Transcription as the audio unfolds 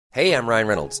Hey, I'm Ryan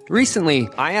Reynolds. Recently,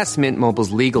 I asked Mint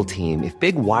Mobile's legal team if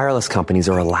big wireless companies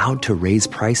are allowed to raise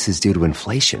prices due to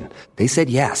inflation. They said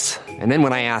yes. And then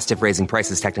when I asked if raising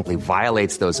prices technically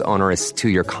violates those onerous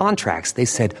two-year contracts, they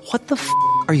said, "What the f***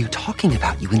 are you talking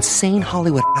about, you insane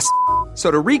Hollywood ass?" So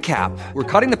to recap, we're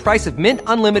cutting the price of Mint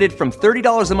Unlimited from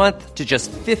 $30 a month to just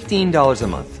 $15 a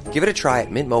month. Give it a try at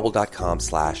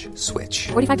mintmobile.com/switch.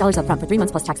 $45 up front for 3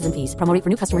 months plus taxes and fees. Promo rate for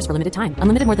new customers for limited time.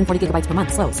 Unlimited more than 40 gigabytes per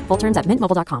month. Slows full terms at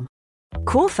mintmobile.com.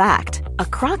 Cool fact, a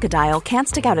crocodile can't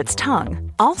stick out its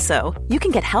tongue. Also, you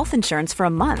can get health insurance for a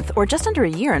month or just under a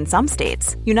year in some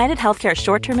states. United Healthcare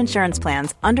short-term insurance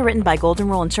plans, underwritten by Golden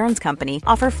Rule Insurance Company,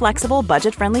 offer flexible,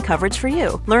 budget-friendly coverage for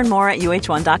you. Learn more at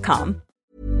uh1.com.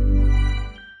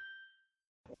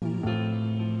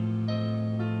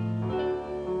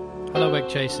 Hello, Egg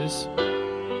Chasers.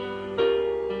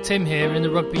 Tim here in the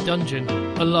rugby dungeon,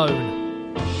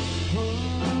 alone.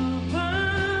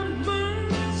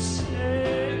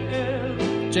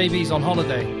 JB's on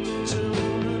holiday.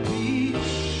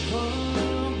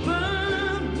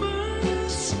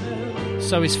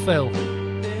 So is Phil.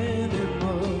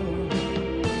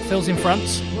 Phil's in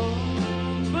France.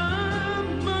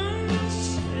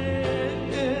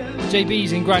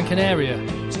 JB's in Gran Canaria.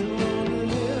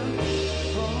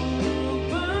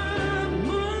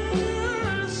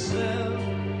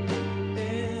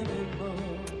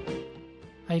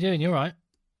 How you doing? You all right?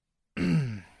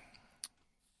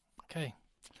 Okay.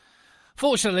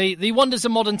 Fortunately, the wonders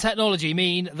of modern technology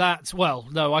mean that, well,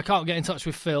 no, I can't get in touch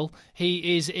with Phil.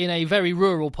 He is in a very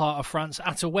rural part of France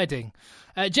at a wedding.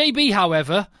 JB,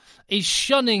 however, is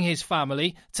shunning his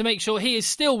family to make sure he is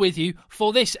still with you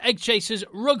for this Egg Chasers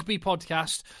rugby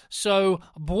podcast. So,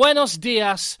 buenos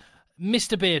dias,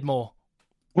 Mr. Beardmore.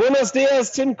 Buenos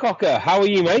dias, Tim Cocker. How are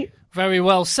you, mate? Very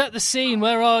well. Set the scene.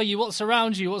 Where are you? What's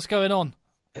around you? What's going on?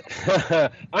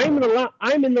 I'm in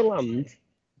the land,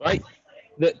 right,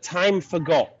 that time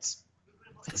forgot.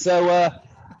 So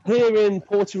here in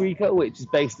Puerto Rico, which is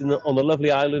based on the lovely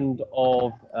island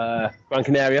of Gran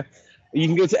Canaria, you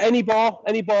can go to any bar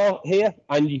here,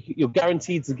 and you're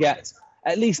guaranteed to get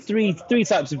at least three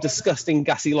types of disgusting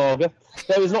gassy lager.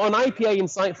 There is not an IPA in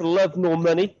sight for love nor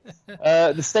money.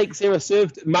 The steaks here are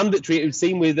served mandatory, it would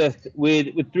seem,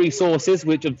 with three sauces,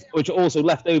 which are also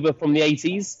left over from the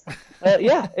 80s.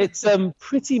 Yeah, it's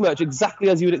pretty much exactly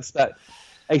as you would expect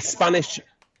a Spanish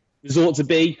resort to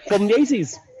be from the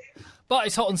 80s. But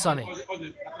it's hot and sunny.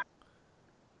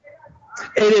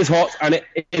 It is hot, and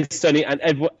it's sunny, and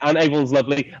everyone's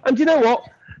lovely. And you know what?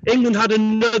 England had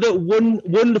another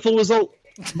wonderful result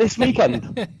this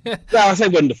weekend. Well, I say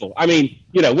wonderful. I mean,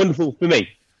 wonderful for me.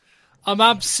 I'm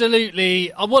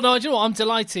absolutely... Well, no, do you know what? I'm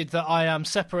delighted that I am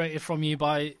separated from you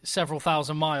by several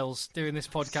thousand miles doing this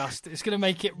podcast. It's going to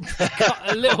make it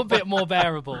a little bit more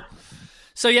bearable.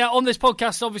 So, yeah, on this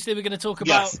podcast, obviously, we're going to talk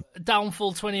about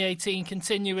Downfall 2018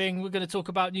 continuing. We're going to talk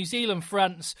about New Zealand,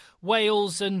 France,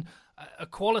 Wales, and a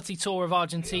quality tour of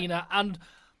Argentina.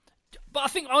 But I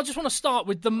think I just want to start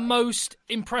with the most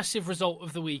impressive result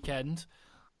of the weekend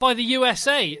by the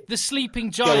USA. The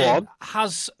sleeping giant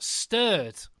has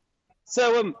stirred.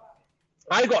 So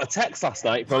I got a text last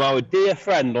night from our dear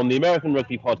friend on the American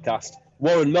Rugby podcast,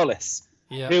 Warren Mullis,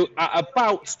 who at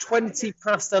about 20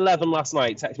 past 11 last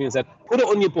night texted me and said, "Put it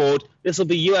on your board. This will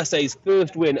be USA's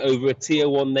first win over a Tier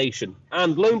 1 nation."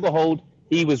 And lo and behold,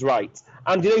 he was right.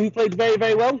 And do you know who played very,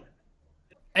 very well?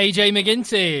 AJ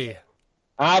McGinty.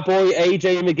 Our boy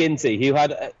AJ McGinty, who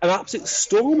had an absolute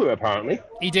stormer, apparently.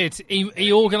 He did.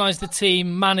 He organised the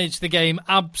team, managed the game,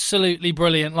 absolutely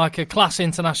brilliant, like a class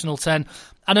international 10.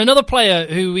 And another player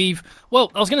who I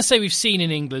was going to say we've seen in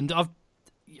England.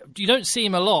 You don't see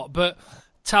him a lot, but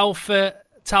Taufa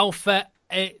Tati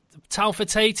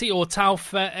or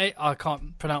Taufa, I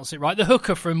can't pronounce it right. The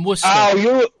hooker from Worcester.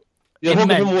 Oh, you're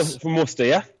hooker from Worcester,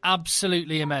 yeah?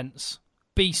 Absolutely immense.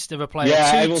 Beast of a player.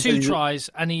 Yeah, two tries,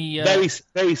 and he very,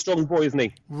 very strong boy, isn't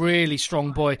he? Really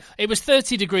strong boy. It was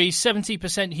 30 degrees,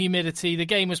 70% humidity. The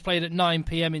game was played at 9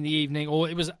 p.m. in the evening,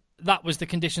 that was the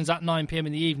conditions at 9 p.m.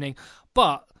 in the evening.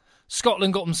 But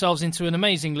Scotland got themselves into an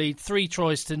amazing lead, 3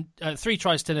 tries to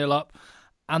 0 up,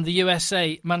 and the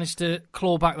USA managed to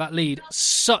claw back that lead.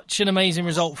 Such an amazing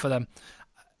result for them.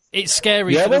 It's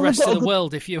scary for the rest of the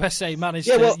world if USA manage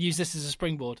to use this as a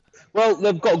springboard. Well,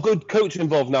 they've got a good coach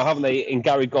involved now, haven't they, in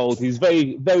Gary Gold, who's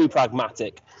very, very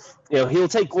pragmatic. He'll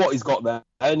take what he's got there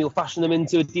and he'll fashion them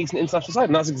into a decent international side,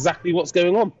 and that's exactly what's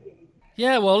going on.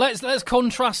 Yeah, well, let's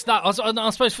contrast that. I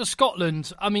suppose for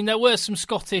Scotland, I mean, there were some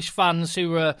Scottish fans who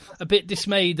were a bit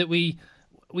dismayed that we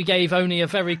we gave only a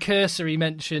very cursory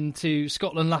mention to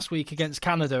Scotland last week against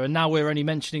Canada, and now we're only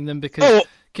mentioning them because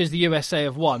the USA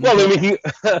have won. Well, I mean,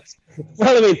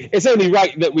 it's only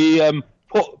right that we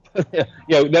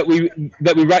that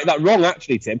we write that wrong.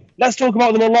 Actually, Tim, let's talk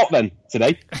about them a lot then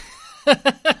today.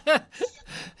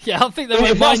 Yeah, I think they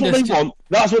if that's what they want,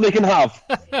 that's what they can have.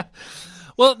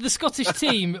 Well, the Scottish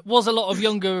team was a lot of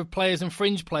younger players and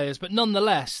fringe players, but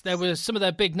nonetheless, there were some of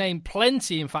their big name,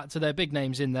 plenty, in fact, of their big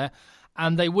names in there,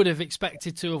 and they would have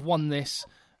expected to have won this.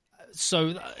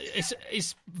 So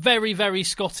it's very, very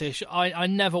Scottish. I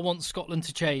never want Scotland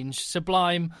to change.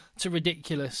 Sublime to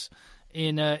ridiculous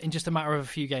in just a matter of a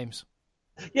few games.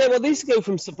 Yeah, well, they used to go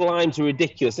from sublime to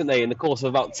ridiculous, didn't they? In the course of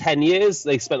about 10 years,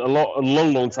 they spent a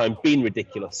long time being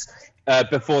ridiculous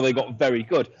before they got very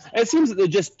good. And it seems that they're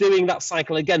just doing that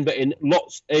cycle again, but in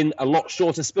a lot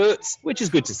shorter spurts, which is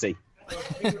good to see.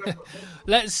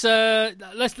 Let's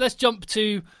jump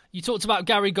to. You talked about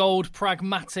Gary Gold,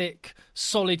 pragmatic,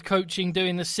 solid coaching,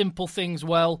 doing the simple things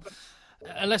well.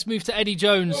 Let's move to Eddie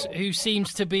Jones, who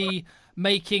seems to be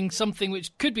making something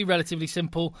which could be relatively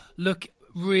simple look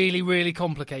really, really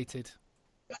complicated.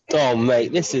 Oh,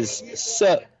 mate, this is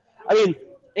so... I mean,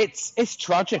 it's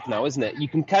tragic now, isn't it? You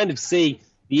can kind of see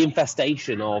the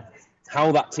infestation of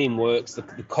how that team works, the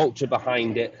culture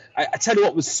behind it. I tell you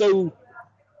what was so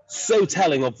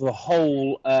telling of the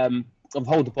whole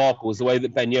debacle was the way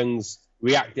that Ben Youngs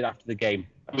reacted after the game.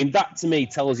 I mean, that to me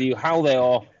tells you how they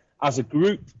are as a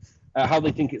group, how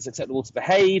they think it's acceptable to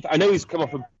behave. I know he's come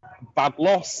off a bad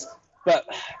loss, but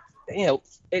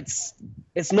it's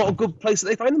not a good place that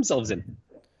they find themselves in.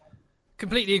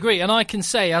 Completely agree, and I can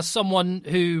say, as someone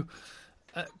who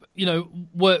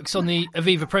works on the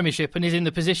Aviva Premiership and is in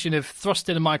the position of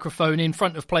thrusting a microphone in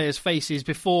front of players' faces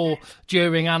before,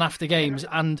 during, and after games,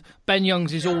 and Ben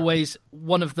Youngs is always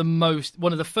one of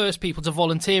the first people to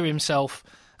volunteer himself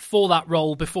for that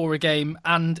role before a game,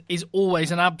 and is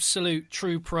always an absolute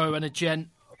true pro and a gent,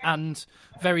 and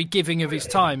very giving of his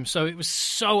time. So it was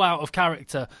so out of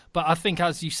character, but I think,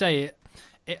 as you say,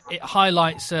 it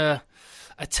highlights a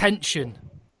tension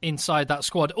inside that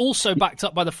squad. Also backed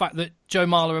up by the fact that Joe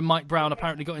Marler and Mike Brown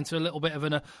apparently got into a little bit of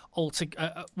a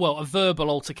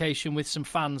verbal altercation with some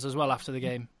fans as well after the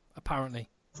game, apparently.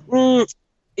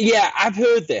 Yeah, I've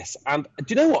heard this, and do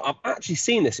you know what? I've actually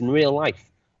seen this in real life.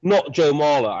 Not Joe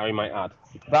Marler, I might add,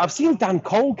 but I've seen Dan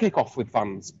Cole kick off with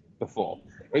fans before.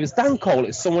 It was Dan Cole,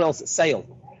 it's someone else at Sale.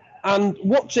 And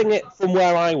watching it from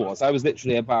where I was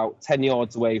literally about 10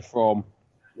 yards away from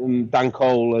Dan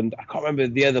Cole, and I can't remember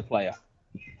the other player.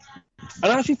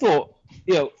 And I actually thought,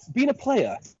 being a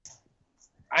player,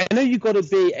 I know you've got to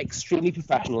be extremely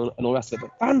professional and all the rest of it,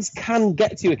 but fans can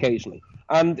get to you occasionally.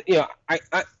 And,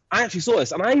 I actually saw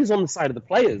this, and I was on the side of the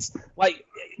players. Like,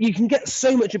 you can get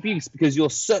so much abuse because you're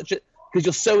so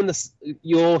in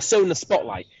the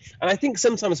spotlight. And I think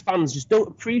sometimes fans just don't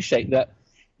appreciate that,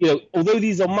 although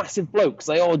these are massive blokes,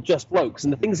 they are just blokes,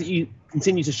 and the things that you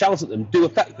continue to shout at them do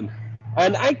affect them.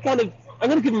 And I'm going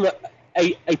to give them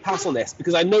a pass on this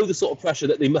because I know the sort of pressure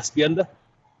that they must be under.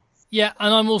 Yeah,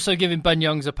 and I'm also giving Ben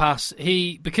Youngs a pass.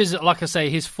 Because, like I say,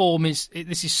 his form is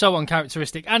so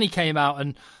uncharacteristic, and he came out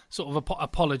and sort of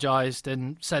apologised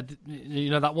and said,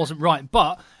 that wasn't right.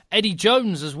 But Eddie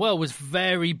Jones as well was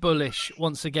very bullish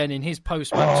once again in his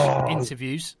post-match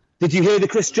interviews. Did you hear the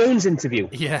Chris Jones interview?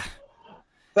 Yeah.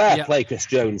 Fair play, Chris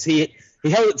Jones. He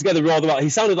held it together rather well. He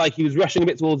sounded like he was rushing a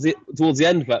bit towards the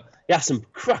end, but he asked some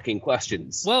cracking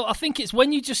questions. Well, I think it's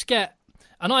when you just get,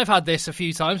 and I've had this a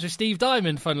few times with Steve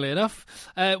Diamond, funnily enough,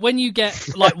 when you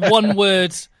get like one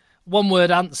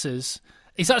word answers,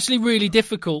 it's actually really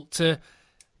difficult to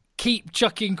keep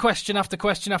chucking question after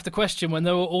question after question when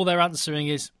all they're answering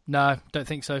is, no, don't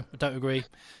think so, I don't agree.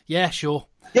 Yeah, sure.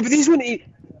 Yeah, but these wouldn't...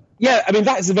 Yeah, I mean,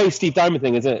 that is a very Steve Diamond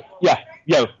thing, isn't it? Yeah,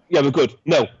 we're good.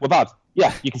 No, we're bad.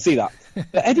 Yeah, you can see that.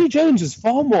 But Eddie Jones was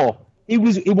far more... He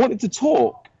wanted to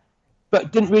talk,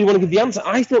 but didn't really want to give the answer.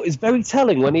 I thought it was very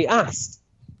telling when he asked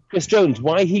Chris Jones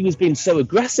why he was being so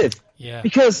aggressive. Yeah.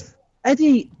 Because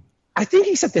Eddie... I think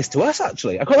he said this to us,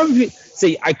 actually. I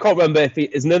can't remember if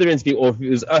it was another interview or if it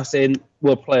was us in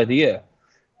World Player of the Year.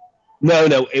 No,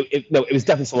 it was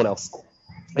definitely someone else.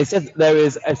 He said there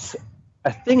is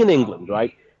a thing in England,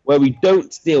 right, where we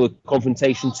don't deal with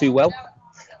confrontation too well.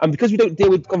 And because we don't deal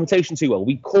with confrontation too well,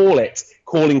 we call it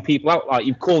calling people out. Like,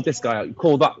 you've called this guy out, you've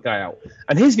called that guy out.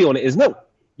 And his view on it is, no,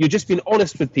 you're just being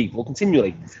honest with people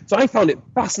continually. So I found it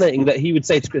fascinating that he would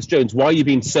say to Chris Jones, why are you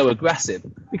being so aggressive?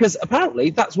 Because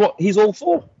apparently that's what he's all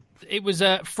for. It was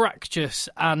fractious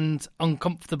and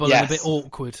uncomfortable and a bit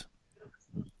awkward.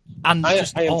 And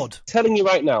just odd. I'm telling you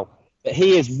right now that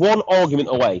he is one argument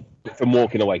away from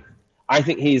walking away. I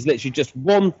think he's literally just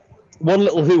one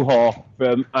little hoo-ha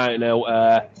from, I don't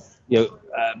know,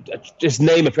 just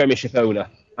name a Premiership owner,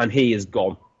 and he is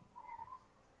gone.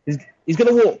 He's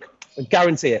going to walk. I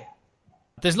guarantee it.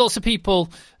 There's lots of people,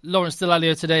 Lawrence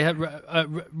Delalio today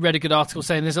read a good article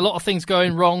saying there's a lot of things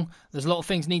going wrong, there's a lot of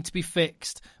things need to be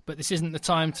fixed, but this isn't the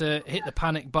time to hit the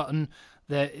panic button.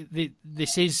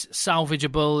 This is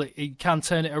salvageable. You can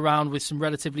turn it around with some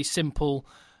relatively simple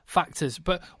factors.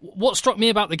 But what struck me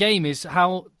about the game is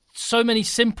how so many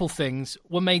simple things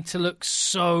were made to look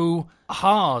so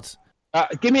hard.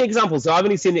 Give me examples. So I've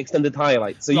only seen the extended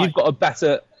highlights, so right. You've got a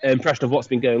better impression of what's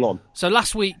been going on. So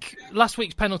last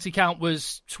week's penalty count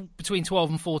was between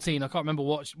 12 and 14. I can't remember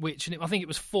which. And I think it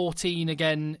was 14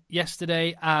 again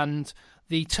yesterday, and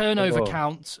the turnover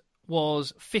count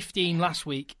was 15 last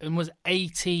week and was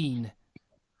 18.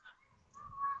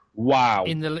 Wow!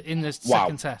 In the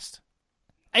second test,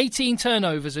 18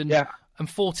 turnovers and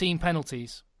 14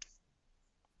 penalties.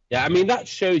 Yeah, I mean, that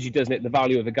shows you, doesn't it, the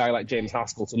value of a guy like James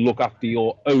Haskell to look after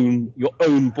your own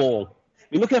ball. I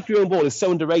mean, looking after your own ball is so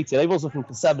underrated. Everyone's looking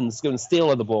for sevens to go and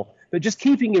steal the ball. But just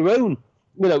keeping your own,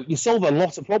 you solve a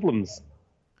lot of problems.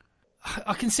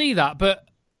 I can see that, but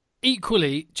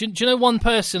equally, do you know one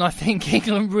person I think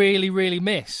England really, really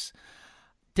miss?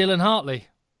 Dylan Hartley.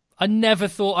 I never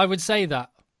thought I would say that.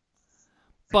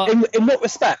 But in what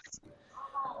respect?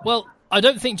 Well, I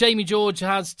don't think Jamie George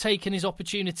has taken his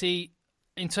opportunity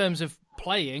in terms of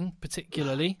playing,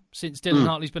 particularly since Dylan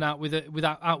Hartley's been out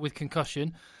with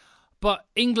concussion. But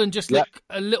England just look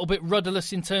a little bit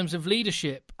rudderless in terms of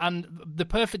leadership. And the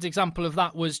perfect example of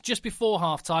that was just before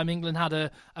half-time, England had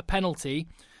a penalty,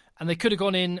 and they could have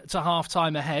gone in to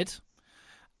half-time ahead,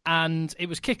 and it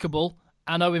was kickable,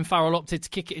 and Owen Farrell opted to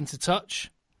kick it into touch.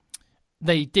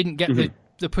 They didn't get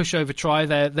the pushover try.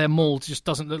 Their maul just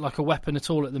doesn't look like a weapon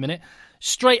at all at the minute.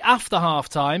 Straight after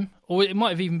half-time, or it might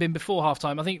have even been before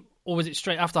half-time, I think, or was it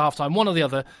straight after half-time, one or the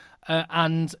other,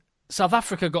 and South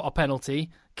Africa got a penalty.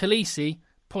 Khaleesi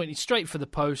pointed straight for the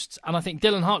posts, and I think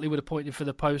Dylan Hartley would have pointed for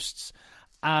the posts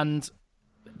and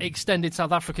extended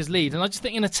South Africa's lead. And I just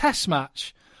think in a test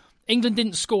match, England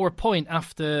didn't score a point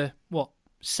after,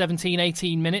 17,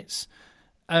 18 minutes?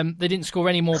 They didn't score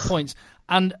any more points.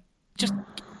 And just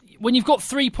when you've got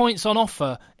 3 points on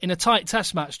offer in a tight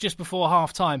test match just before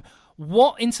half-time,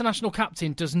 what international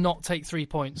captain does not take 3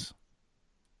 points?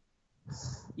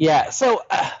 Yeah, so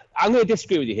I'm going to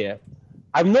disagree with you here.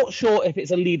 I'm not sure if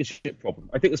it's a leadership problem.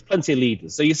 I think there's plenty of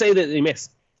leaders. So you say that they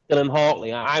missed Dylan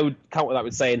Hartley. I would counter that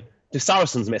with saying, do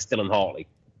Saracens miss Dylan Hartley?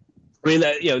 I mean,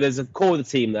 there's a core of the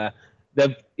team there.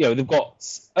 They've got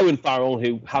Owen Farrell,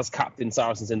 who has captained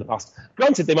Saracens in the past.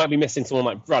 Granted, they might be missing someone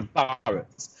like Brad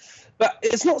Barrett. But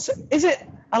it's not. Is it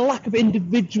a lack of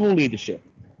individual leadership?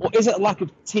 Or is it a lack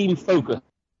of team focus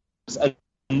and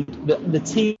the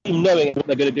team knowing what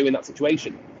they're going to do in that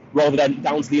situation, rather than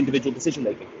down to the individual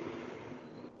decision-making?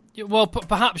 Well,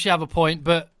 perhaps you have a point,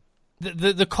 but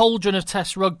the cauldron of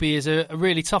Test rugby is a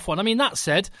really tough one. I mean, that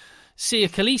said, Sia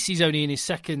Khaleesi's only in his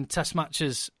second Test match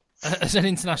as an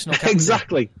international captain.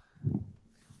 Exactly.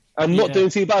 And not doing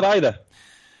too bad either.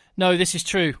 No, this is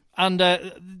true. And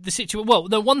the situation. Well,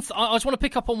 I just want to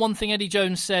pick up on one thing Eddie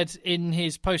Jones said in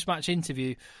his post-match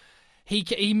interview.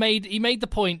 He made the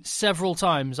point several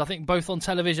times, I think both on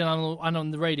television and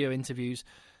on the radio interviews,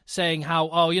 saying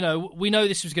how, we know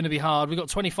this was going to be hard. We've got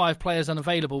 25 players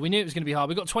unavailable. We knew it was going to be hard.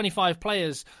 We've got 25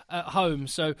 players at home.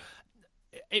 So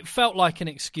it felt like an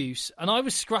excuse. And I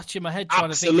was scratching my head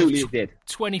trying to think of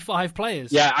 25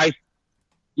 players. Yeah,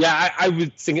 I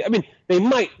would think. I mean, they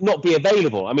might not be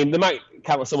available. I mean, they might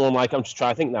count someone like, I'm just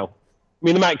trying to think now. I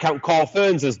mean, they might count Carl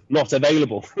Ferns as not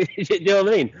available. Do you know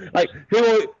what I mean? Like, who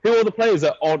are the players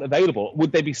that aren't available?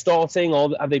 Would they be starting,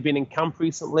 or have they been in camp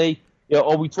recently?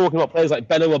 Are we talking about players like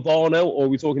Beno Abano, or are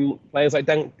we talking players like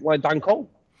Dan Cole?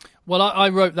 Well, I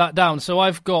wrote that down. So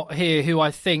I've got here who I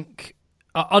think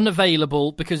are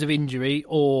unavailable because of injury,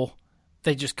 or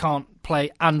they just can't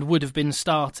play and would have been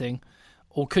starting,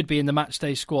 or could be in the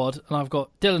matchday squad. And I've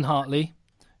got Dylan Hartley,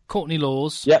 Courtney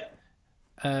Laws,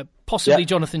 possibly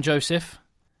Jonathan Joseph,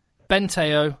 Ben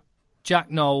Teo,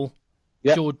 Jack Knoll,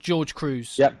 George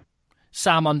Cruz,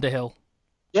 Sam Underhill,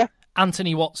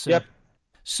 Anthony Watson.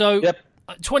 So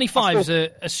 25 is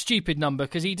a stupid number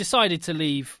because he decided to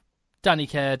leave Danny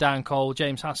Kerr, Dan Cole,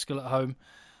 James Haskell at home,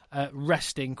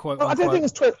 resting, quote unquote. I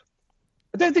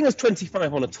don't think there's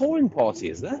 25 on a touring party,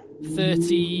 is there?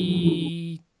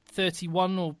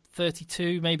 31 or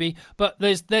 32 maybe. But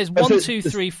there's 1, 2,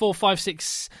 3, 4, 5,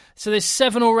 6. So there's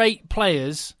 7 or 8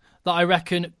 players that I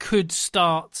reckon could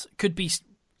be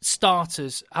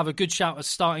starters, have a good shout at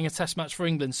starting a test match for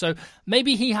England. So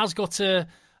maybe he has got a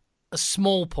a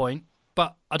small point,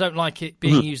 but I don't like it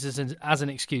being used as an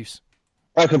excuse.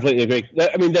 I completely agree.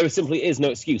 I mean, there simply is no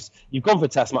excuse. You've gone for a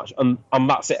test match, and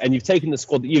that's it. And you've taken the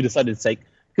squad that you decided to take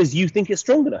because you think it's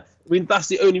strong enough. I mean, that's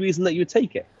the only reason that you would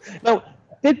take it. Now,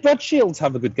 did Brad Shields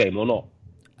have a good game or not?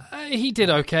 He did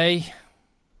okay,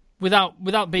 without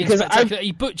being spectacular.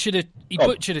 He butchered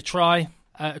a try,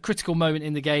 a critical moment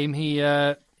in the game. He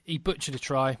butchered a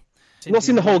try. Not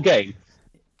seen the whole game,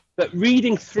 but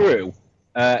reading through,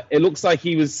 it looks like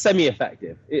he was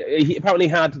semi-effective. He apparently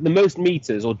had the most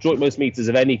meters, or joint most meters,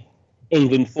 of any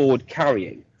England forward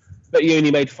carrying, but he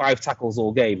only made 5 tackles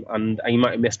all game, and he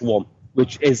might have missed 1,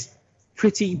 which is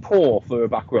pretty poor for a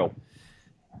back row.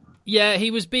 Yeah, he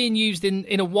was being used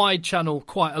in a wide channel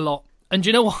quite a lot. And do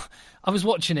you know what? I was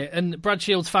watching it, and Brad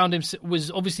Shields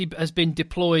has been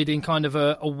deployed in kind of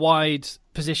a wide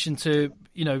position to,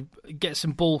 get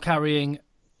some ball carrying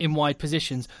in wide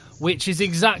positions, which is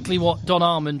exactly what Don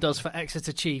Armand does for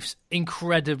Exeter Chiefs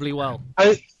incredibly well.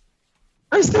 I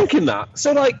was thinking that.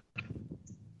 So,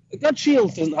 Brad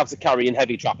Shields doesn't have to carry in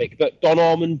heavy traffic, but Don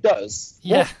Armand does.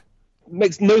 Yeah. What?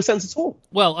 Makes no sense at all.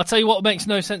 Well, I'll tell you what makes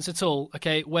no sense at all.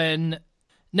 Okay, when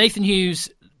Nathan Hughes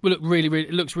looks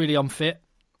really unfit,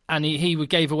 and he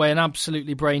gave away an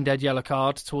absolutely brain dead yellow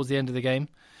card towards the end of the game.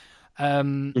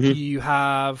 You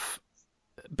have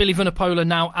Billy Vunipola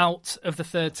now out of the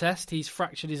third test. He's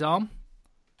fractured his arm.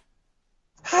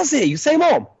 Has he? Same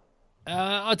arm?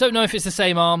 I don't know if it's the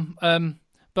same arm,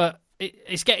 but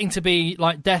it's getting to be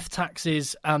like death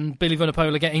taxes and Billy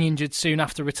Vunipola getting injured soon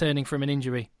after returning from an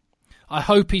injury. I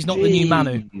hope he's not the new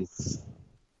Manu.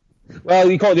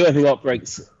 Well, you can't do anything up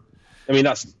breaks. I mean,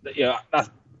 that's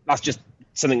just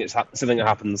something that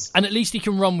happens. And at least he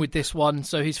can run with this one,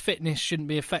 so his fitness shouldn't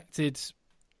be affected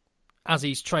as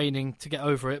he's training to get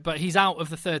over it. But he's out of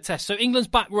the third test. So England's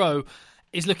back row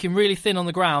is looking really thin on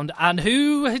the ground. And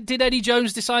who did Eddie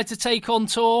Jones decide to take on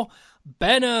tour?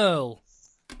 Ben Earl.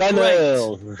 Ben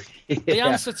Earl. The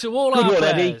answer to all our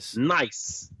prayers.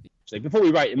 Nice. So before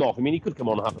we write him off, I mean, he could come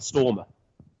on and have a stormer.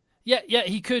 Yeah,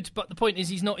 he could. But the point is,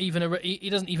 he's not even he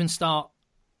doesn't even start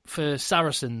for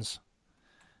Saracens.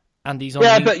 And he's on.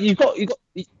 Yeah, but you've got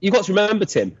to remember,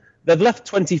 Tim. They've left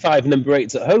 25 number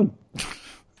 8s at home.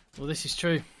 Well, this is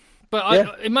true.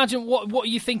 But imagine what are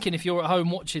you thinking if you're at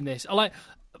home watching this?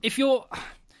 If you're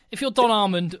Don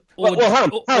Armand or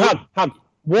Ham.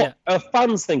 What are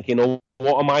fans thinking, or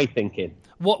what am I thinking?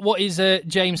 What is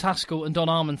James Haskell and Don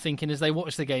Armand thinking as they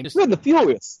watch the game? No, they're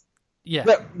furious. Yeah,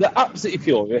 they're absolutely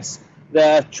furious.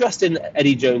 Their trust in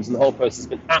Eddie Jones and the whole process has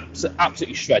been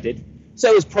absolutely shredded.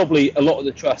 So is probably a lot of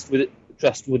the trust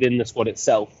within the squad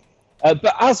itself.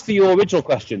 But as for your original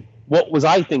question, what was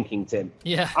I thinking, Tim?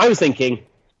 Yeah, I was thinking,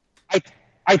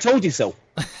 I told you so.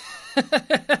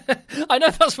 I know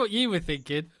that's what you were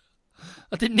thinking.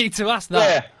 I didn't need to ask that.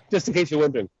 Yeah, just in case you're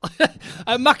wondering.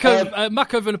 Mako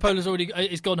Vunipola's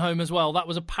is gone home as well. That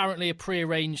was apparently a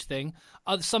pre-arranged thing.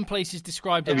 Some places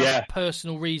described it as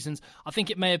personal reasons. I think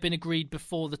it may have been agreed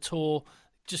before the tour,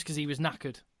 just because he was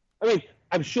knackered. I mean,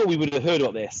 I'm sure we would have heard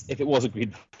about this if it was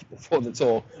agreed before the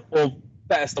tour, or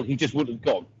better still, he just wouldn't have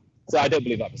gone. So I don't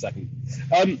believe that for a second.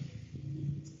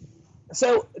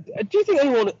 So, do you think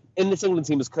anyone in this England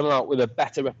team has come out with a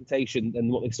better reputation than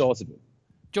what they started with?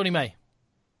 Johnny May.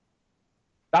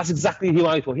 That's exactly who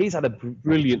I thought. He's had a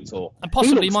brilliant tour. And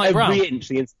possibly Mike Brown. Every inch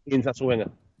the international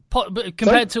winger. But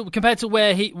compared to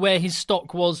where his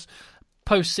stock was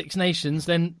post Six Nations,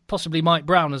 then possibly Mike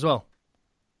Brown as well.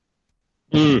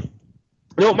 You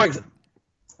know what,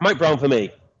 Mike Brown for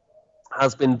me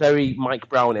has been very Mike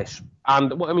Brownish.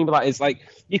 And what I mean by that is,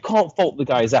 you can't fault the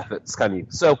guy's efforts, can you?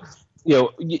 So,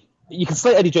 you can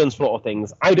slate Eddie Jones for a lot of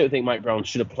things. I don't think Mike Brown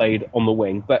should have played on the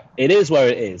wing, but it is where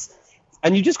it is.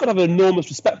 And you just got to have enormous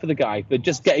respect for the guy for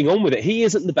just getting on with it. He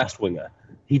isn't the best winger.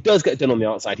 He does get done on the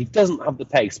outside. He doesn't have the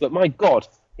pace, but my God,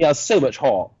 he has so much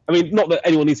heart. I mean, not that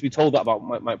anyone needs to be told that about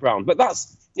Mike Brown, but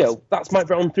that's Mike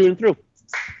Brown through and through.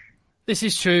 This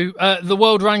is true. The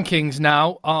world rankings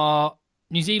now are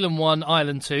New Zealand 1,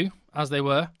 Ireland 2, as they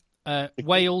were.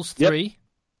 Wales 3.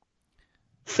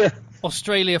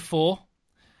 Australia 4.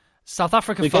 South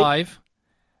Africa 5.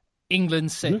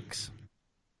 England 6.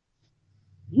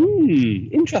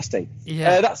 Interesting.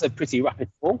 Yeah. That's a pretty rapid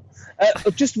fall.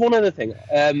 Just one other thing.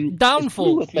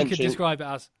 Downfall, you could describe it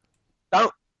as.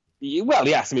 Well,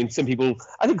 yes. I mean,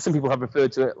 I think some people have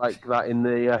referred to it like that in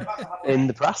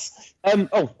the press.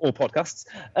 Or podcasts.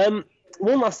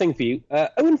 One last thing for you.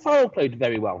 Owen Farrell played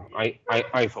very well,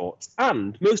 I thought.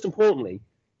 And most importantly,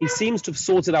 he seems to have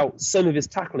sorted out some of his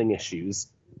tackling issues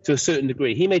to a certain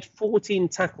degree. He made 14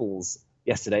 tackles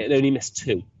yesterday and only missed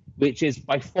 2. which is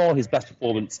by far his best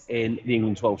performance in the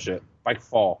England 12 shirt, by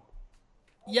far.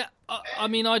 Yeah, I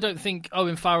mean, I don't think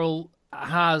Owen Farrell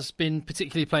has been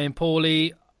particularly playing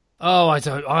poorly. Oh, I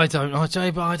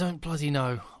don't bloody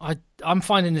know. I'm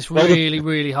finding this really,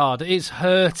 really hard. It's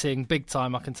hurting big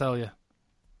time, I can tell you.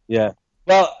 Yeah.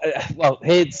 Well,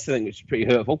 here's something which is pretty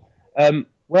hurtful.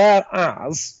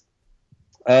 Whereas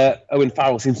Owen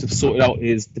Farrell seems to have sorted out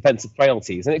his defensive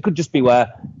frailties, and it could just be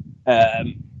where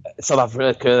South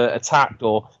Africa attacked,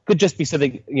 or could just be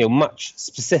something much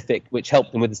specific which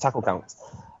helped him with his tackle count.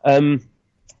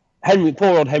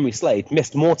 Poor old Henry Slade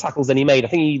missed more tackles than he made. I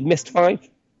think he missed 5,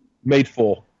 made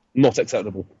 4. Not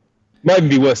acceptable. Might even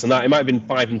be worse than that. It might have been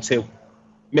 5 and 2.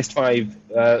 Missed 5,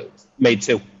 made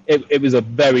 2. It was a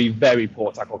very, very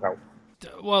poor tackle count.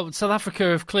 Well, South Africa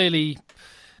have clearly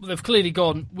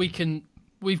gone. We can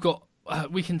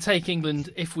take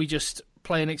England if we just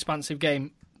play an expansive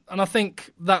game, and I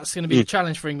think that's going to be a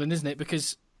challenge for England, isn't it?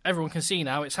 Because everyone can see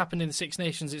now it's happened in the Six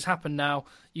Nations. It's happened now.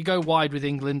 You go wide with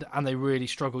England, and they really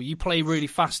struggle. You play really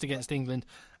fast against England,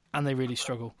 and they really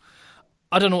struggle.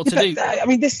 I don't know what to do. I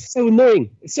mean, this is so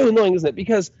annoying. It's so annoying, isn't it?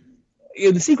 Because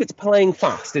the secret to playing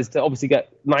fast is to obviously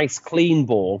get nice, clean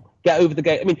ball, get over the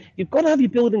game. I mean, you've got to have your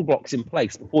building blocks in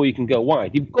place before you can go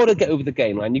wide. You've got to get over the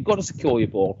game line. You've got to secure your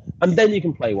ball, and then you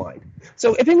can play wide.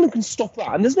 So if England can stop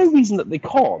that, and there's no reason that they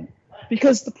can't,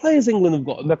 because the players England have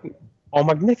got are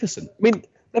magnificent. I mean,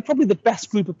 they're probably the best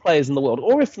group of players in the world,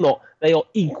 or if not, they are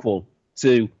equal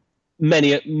to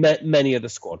many other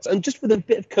squads. And just with a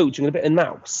bit of coaching and a bit of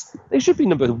nous, they should be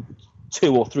number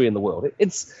 2 or 3 in the world.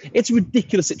 It's a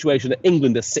ridiculous situation that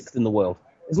England is 6th in the world.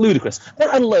 It's ludicrous.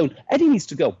 That alone, Eddie needs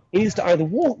to go. He needs to either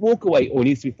walk away or he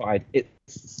needs to be fired.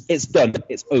 It's done.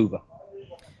 It's over.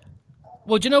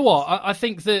 Well, do you know what? I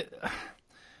think that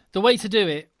the way to do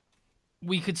it,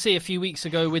 we could see a few weeks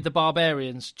ago with the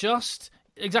Barbarians.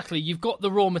 Exactly, you've got the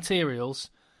raw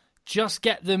materials. Just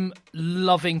get them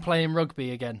loving playing rugby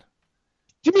again.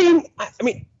 Do you mean?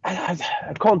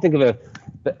 I can't think of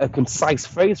a concise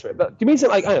phrase for it. But do you mean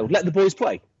something like, I don't know, let the boys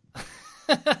play?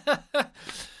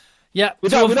 Yeah.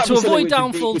 To avoid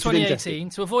downfall, 2018.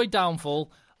 To avoid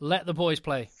downfall, let the boys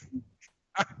play.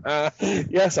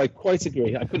 Yes, I quite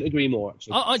agree. I couldn't agree more,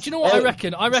 actually. Do you know what I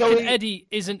reckon? I reckon Eddie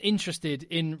isn't interested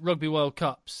in Rugby World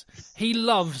Cups. He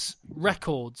loves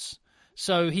records.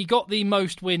 So he got the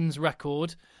most wins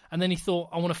record, and then he thought,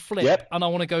 I want to flip, and I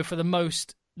want to go for the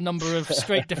most number of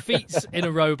straight defeats in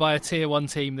a row by a Tier 1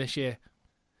 team this year.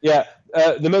 Yeah,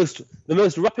 the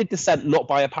most rapid descent not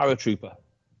by a paratrooper.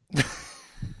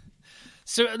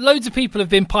 So loads of people have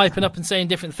been piping up and saying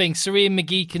different things. Sir Ian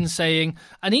McGeechan saying,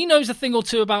 and he knows a thing or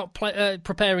two about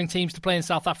preparing teams to play in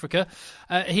South Africa.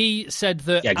 He said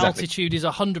that altitude is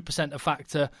 100% a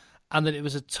factor, and that it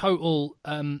was a total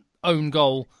own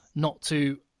goal not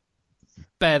to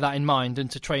bear that in mind and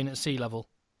to train at sea level.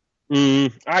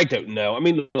 I don't know. I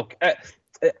mean, look,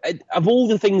 of all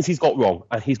the things he's got wrong,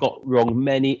 and he's got wrong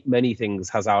many, many things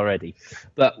has already,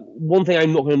 but one thing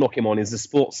I'm not going to knock him on is the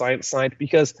sports science side,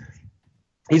 because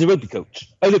he's a rugby coach.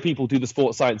 Other people do the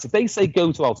sports science. If they say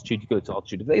go to altitude, you go to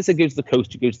altitude. If they say go to the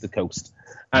coast, you go to the coast.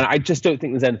 And I just don't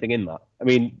think there's anything in that. I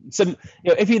mean,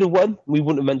 if he'd have won, we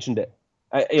wouldn't have mentioned it.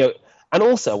 And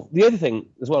also, the other thing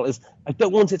as well is I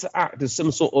don't want it to act as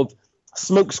some sort of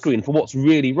smokescreen for what's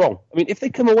really wrong. I mean, if they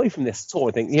come away from this tour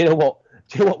and think, you know what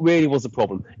really was the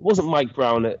problem? It wasn't Mike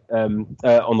Brown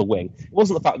on the wing. It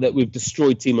wasn't the fact that we've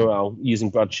destroyed team morale using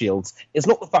Brad Shields. It's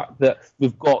not the fact that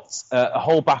we've got a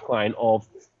whole backline of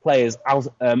players out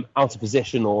of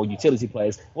position or utility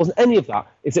players. It wasn't any of that.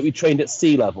 It's that we trained at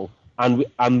sea level and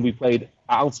we played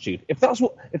at altitude. If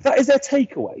that is their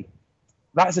takeaway,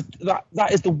 that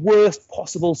is the worst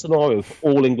possible scenario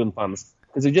for all England fans,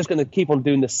 because they're just going to keep on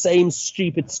doing the same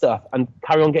stupid stuff and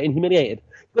carry on getting humiliated.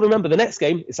 You've got to remember, the next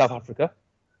game is South Africa,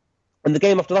 and the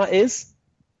game after that is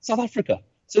South Africa.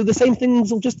 So the same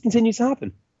things will just continue to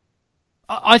happen.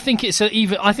 I think it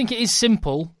is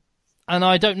simple, and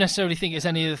I don't necessarily think it's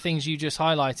any of the things you just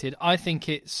highlighted. I think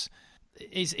it's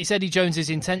Eddie Jones's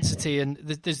intensity, and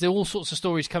there's all sorts of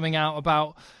stories coming out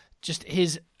about just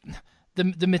the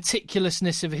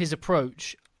meticulousness of his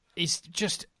approach. Is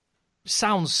just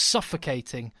sounds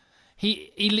suffocating.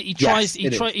 He tries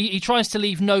to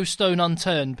leave no stone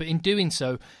unturned, but in doing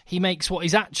so, he makes what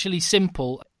is actually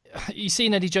simple. You've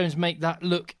seen Eddie Jones make that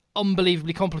look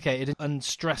unbelievably complicated and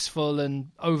stressful and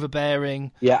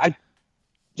overbearing. Yeah,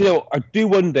 I do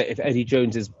wonder if Eddie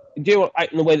Jones is, in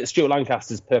the way that Stuart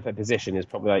Lancaster's perfect position is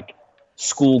probably like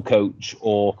school coach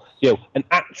or an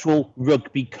actual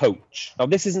rugby coach. Now,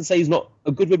 this isn't say he's not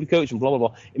a good rugby coach and blah blah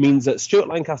blah. It means that Stuart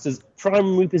Lancaster's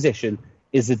primary position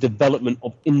is the development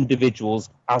of individuals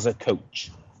as a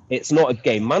coach. It's not a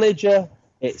game manager.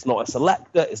 It's not a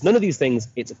selector. It's none of these things.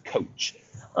 It's a coach.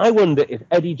 I wonder if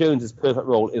Eddie Jones's perfect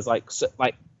role is like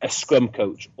a scrum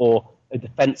coach or a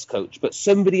defence coach, but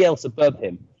somebody else above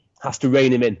him has to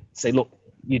rein him in, say, look,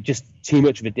 you're just too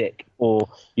much of a dick, or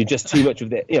you're just too much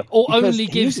of it. Or only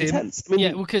gives him,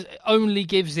 because only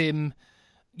gives him,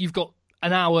 you've got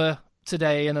an hour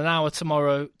today and an hour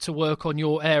tomorrow to work on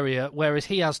your area, whereas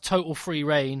he has total free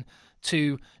reign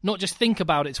to not just think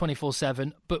about it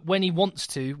 24/7, but when he wants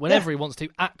to, whenever he wants to,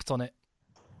 act on it.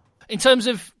 In terms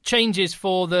of changes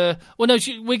for we're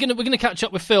gonna catch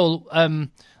up with Phil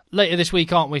later this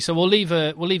week, aren't we? So we'll leave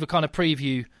a kind of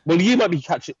preview. Well, you might be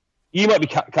catching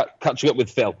up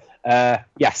with Phil.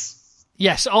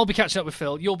 Yes, I'll be catching up with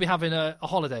Phil. You'll be having a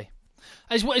holiday.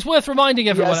 It's worth reminding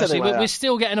everyone, actually, we're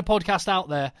still getting a podcast out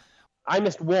there. I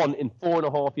missed one in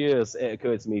 4.5 years, it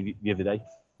occurred to me the other day.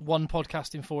 One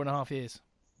podcast in 4.5 years.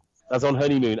 I was on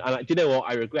honeymoon, and do you know what?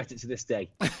 I regret it to this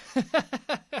day.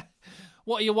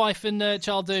 What are your wife and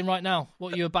child doing right now?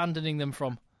 What are you abandoning them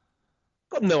from?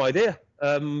 Got no idea.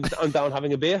 I'm down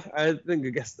having a beer. I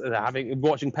guess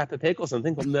watching Peppa Pig or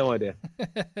something. Got no idea.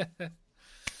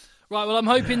 Right, well, I'm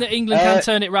hoping that England can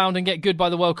turn it round and get good by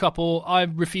the World Cup, or I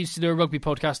refuse to do a rugby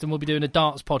podcast and we'll be doing a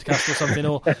darts podcast or something,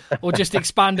 or just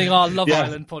expanding our Love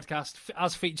Island podcast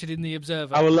as featured in The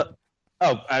Observer. I will.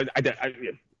 I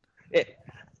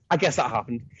guess that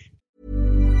happened.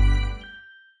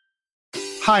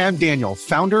 Hi, I'm Daniel,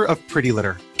 founder of Pretty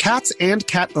Litter. Cats and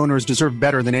cat owners deserve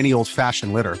better than any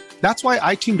old-fashioned litter. That's why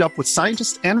I teamed up with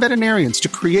scientists and veterinarians to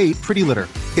create Pretty Litter.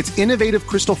 Its innovative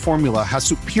crystal formula has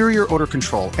superior odor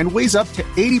control and weighs up to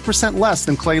 80% less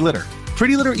than clay litter.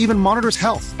 Pretty Litter even monitors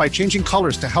health by changing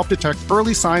colors to help detect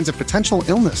early signs of potential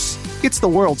illness. It's the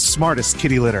world's smartest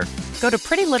kitty litter. Go to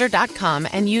prettylitter.com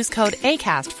and use code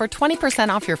ACAST for 20%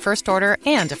 off your first order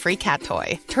and a free cat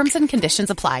toy. Terms and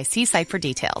conditions apply. See site for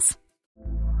details.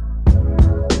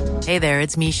 Hey there,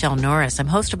 it's Michelle Norris. I'm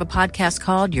host of a podcast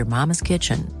called Your Mama's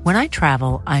Kitchen. When I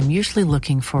travel, I'm usually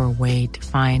looking for a way to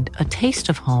find a taste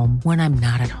of home when I'm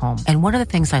not at home. And one of the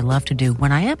things I love to do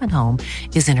when I am at home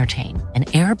is entertain. And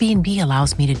Airbnb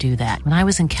allows me to do that. When I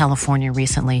was in California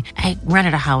recently, I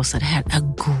rented a house that had a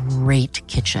great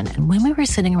kitchen. And when we were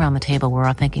sitting around the table, we were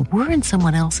all thinking, we're in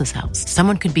someone else's house.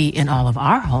 Someone could be in all of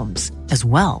our homes as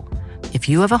well. If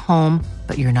you have a home,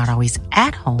 but you're not always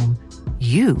at home,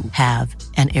 you have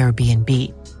an Airbnb.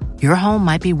 Your home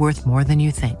might be worth more than you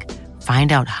think.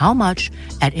 Find out how much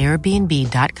at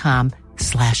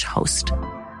airbnb.com/host.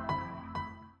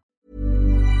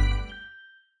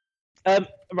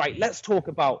 Right, let's talk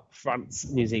about France,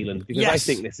 New Zealand, because I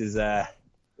think this is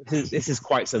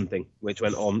quite something which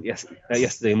went on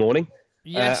yesterday morning,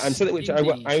 and something which I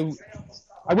won't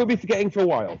be forgetting for a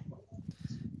while.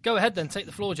 Go ahead then, take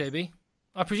the floor, JB.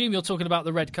 I presume you're talking about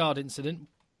the red card incident.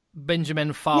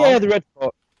 Benjamin Fall. Yeah, the red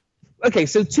card. Okay,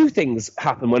 so two things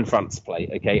happen when France play,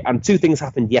 okay, and two things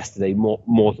happened yesterday, more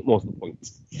to the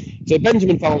point. So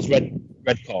Benjamin Fall's red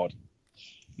card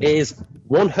is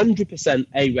 100%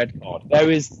 a red card.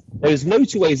 There is no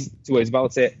two ways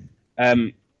about it.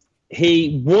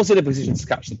 He was in a position to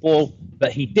catch the ball,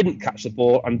 but he didn't catch the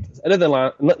ball, and another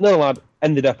lad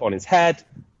ended up on his head.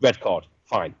 Red card,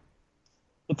 fine.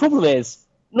 The problem is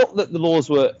not that the laws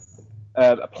were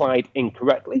applied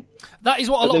incorrectly. That is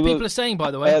what a lot of people are saying,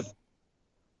 by the way.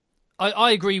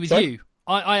 I agree with you.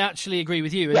 I actually agree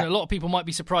with you. And a lot of people might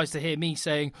be surprised to hear me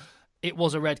saying it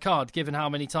was a red card, given how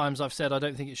many times I've said I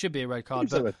don't think it should be a red card.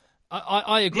 But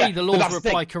I agree the laws were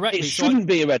applied correctly. It shouldn't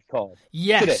be a red card.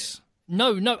 Yes.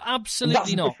 No,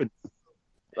 absolutely not.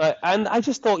 And I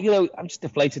just thought, I'm just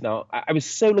deflated now. I was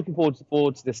so looking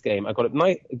forward to this game. I got up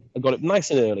nice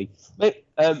and early.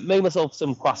 Made myself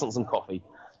some croissants and coffee.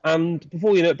 And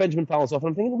before you know it, Benjamin Fowler's off. And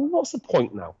I'm thinking, well, what's the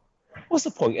point now? What's the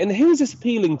point? And who is this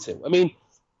appealing to? I mean,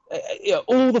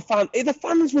 all the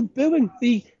fans were booing.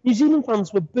 The New Zealand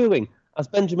fans were booing as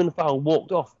Benjamin Fowler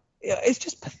walked off. It's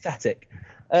just pathetic.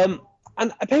 And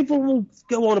people will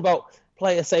go on about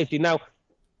player safety. Now,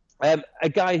 a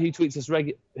guy who tweets us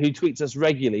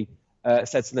regularly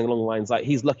said something along the lines like,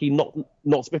 he's lucky not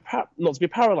to be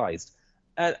paralysed.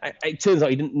 It turns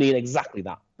out he didn't mean exactly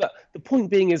that. But the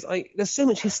point being is, there's so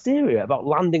much hysteria about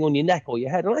landing on your neck or your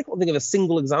head, and I can't think of a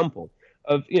single example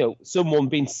of someone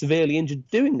being severely injured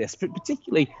doing this,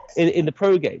 particularly in the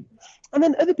pro game. And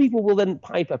then other people will then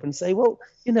pipe up and say, well,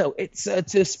 it's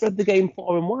to spread the game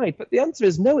far and wide. But the answer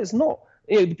is no, it's not.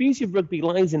 The beauty of rugby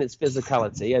lies in its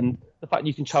physicality and the fact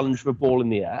you can challenge for a ball in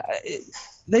the air.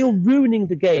 They are ruining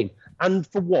the game, and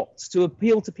for what? To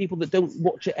appeal to people that don't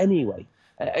watch it anyway.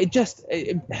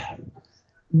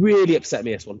 Really upset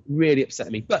me, this one. Really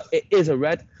upset me. But it is a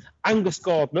red. Angus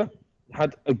Gardner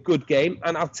had a good game.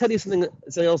 And I'll tell you something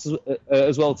else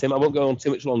as well, Tim. I won't go on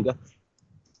too much longer.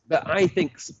 But I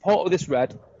think part of this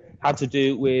red had to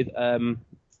do with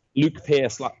Luke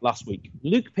Pearce last week.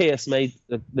 Luke Pearce made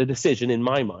the decision, in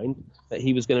my mind, that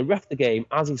he was going to ref the game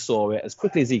as he saw it, as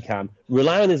quickly as he can,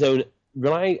 rely on his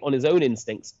own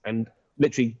instincts, and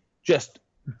literally just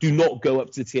do not go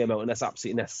up to the TMO unless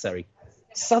absolutely necessary.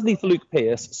 Sadly for Luke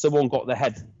Pearce, someone got their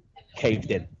head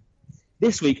caved in.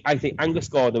 This week, I think Angus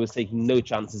Gardner was taking no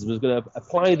chances, was going to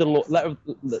apply the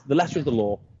letter of the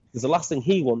law, because the last thing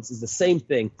he wants is the same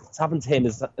thing that's happened to him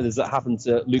as that happened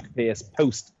to Luke Pearce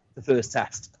post the first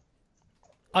test.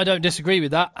 I don't disagree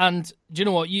with that. And do you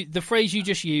know what? The phrase you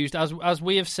just used, as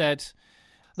we have said,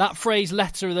 that phrase,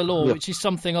 letter of the law, which is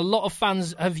something a lot of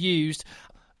fans have used,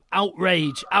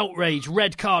 outrage,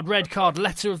 red card,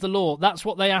 letter of the law. That's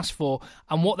what they asked for.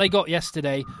 And what they got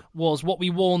yesterday was what we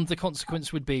warned the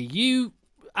consequence would be. You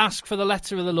ask for the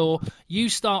letter of the law, you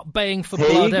start baying for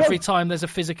blood every time there's a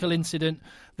physical incident,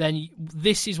 then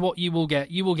this is what you will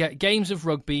get. You will get games of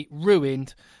rugby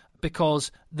ruined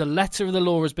because the letter of the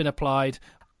law has been applied.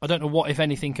 I don't know what, if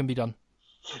anything, can be done.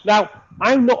 Now,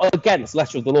 I'm not against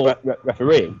letter of the law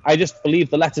refereeing. I just believe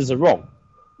the letters are wrong.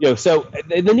 So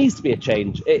there needs to be a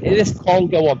change. This can't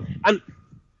go on. And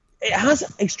it has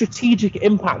a strategic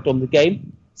impact on the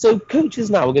game. So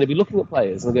coaches now are going to be looking at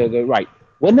players and they're going to go, right,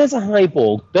 when there's a high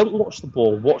ball, don't watch the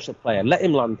ball, watch the player, let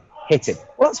him land, hit him.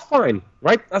 Well, that's fine,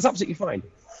 right? That's absolutely fine.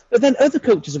 But then other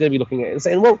coaches are going to be looking at it and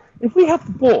saying, well, if we have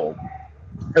the ball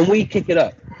and we kick it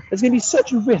up, there's going to be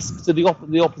such a risk to the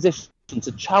opposition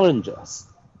to challenge us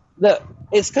that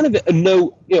it's kind of it's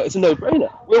a no-brainer.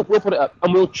 We'll put it up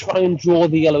and we'll try and draw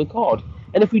the yellow card.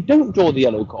 And if we don't draw the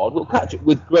yellow card, we'll catch it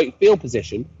with great field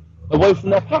position away from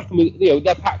their pack. And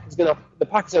the pack is going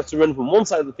to have to run from one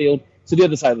side of the field to the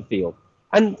other side of the field.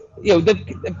 And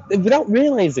without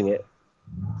realising it,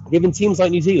 giving teams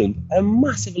like New Zealand a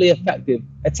massively effective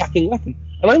attacking weapon.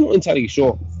 And I'm not entirely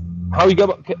sure how you go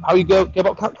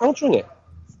about countering it.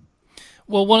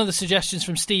 Well, one of the suggestions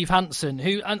from Steve Hansen,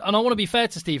 and I want to be fair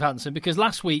to Steve Hansen, because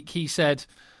last week he said,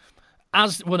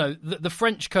 the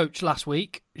French coach last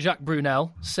week, Jacques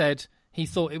Brunel, said he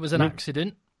thought it was an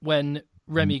accident when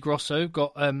Remy Grosso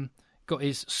got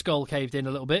his skull caved in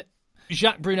a little bit.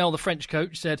 Jacques Brunel, the French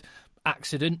coach, said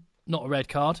accident, not a red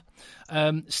card.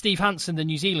 Steve Hansen, the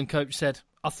New Zealand coach, said,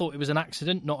 I thought it was an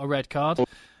accident, not a red card.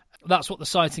 That's what the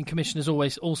citing commission has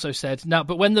always also said. Now,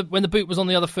 but when the boot was on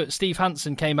the other foot, Steve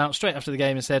Hansen came out straight after the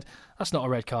game and said, that's not a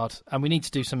red card, and we need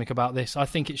to do something about this. I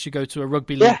think it should go to a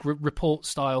rugby league report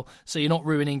style, so you're not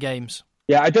ruining games.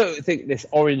 Yeah, I don't think this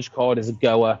orange card is a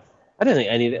goer. I don't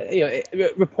think any of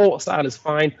it. Report style is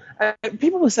fine.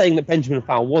 People were saying that Benjamin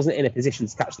Fowle wasn't in a position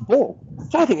to catch the ball,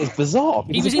 which I think is bizarre.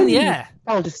 He was in the air.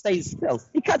 Fowle just stays still.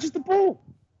 He catches the ball.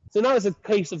 So now it's a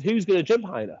case of who's going to jump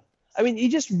higher. I mean,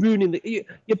 you're just ruining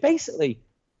you're basically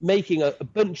making a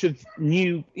bunch of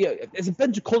new. There's a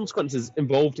bunch of consequences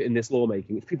involved in this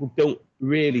lawmaking, which people don't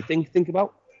really think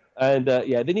about. And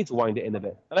they need to wind it in a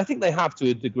bit. And I think they have to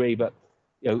a degree, but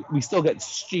we still get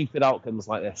stupid outcomes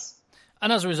like this.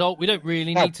 And as a result, we don't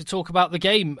really need to talk about the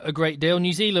game a great deal.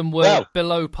 New Zealand were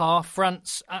below par.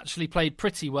 France actually played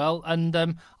pretty well, and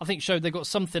I think showed they got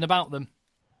something about them.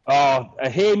 Oh,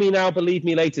 hear me now, believe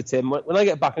me later, Tim. When I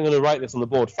get back, I'm going to write this on the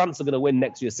board. France are going to win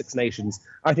next year's Six Nations.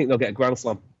 I think they'll get a Grand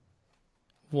Slam.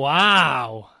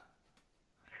 Wow.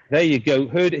 There you go.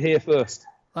 Heard it here first.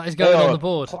 That is going on the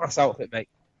board. Class outfit, mate.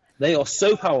 They are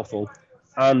so powerful,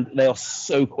 and they are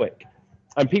so quick.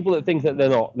 And people that think that they're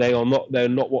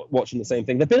not watching the same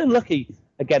thing. They've been unlucky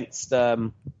against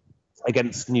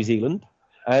New Zealand.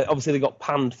 Obviously, they got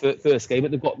panned first game,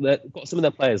 but they've got some of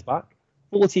their players back.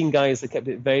 14 guys that kept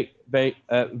it very, very,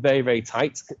 very, very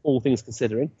tight, all things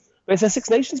considering. But it's their Six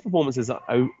Nations performances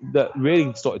that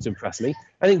really started to impress me.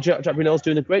 I think Jack Brunel's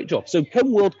doing a great job. So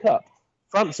come World Cup,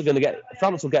 France will get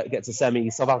to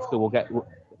semis. South Africa will get to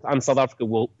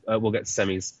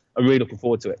semis. I'm really looking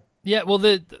forward to it. Yeah, well,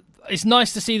 it's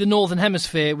nice to see the Northern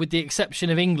Hemisphere, with the exception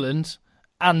of England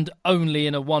and only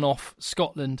in a one-off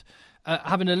Scotland,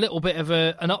 having a little bit of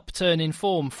an upturn in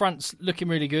form. France looking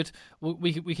really good.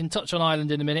 We can touch on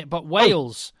Ireland in a minute, but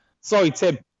Wales... Sorry,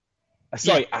 Tim.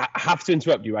 I have to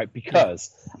interrupt you, right?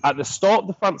 Because at the start of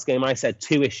the France game, I said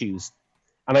 2 issues,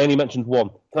 and I only mentioned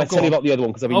one. Can I tell you about the other one?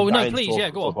 Because I've been dying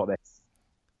to talk about this.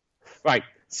 Right.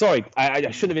 Sorry,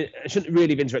 I shouldn't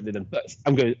really have interrupted them, but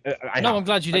I'm going. I'm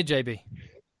glad you did, JB.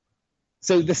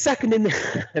 So the second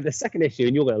issue,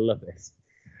 and you're going to love this.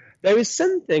 There is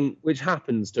something which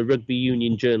happens to rugby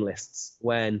union journalists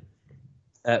when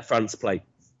France play.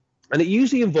 and it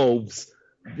usually involves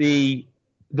the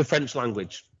French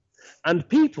language. And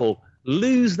people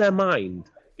lose their mind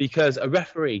because a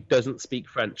referee doesn't speak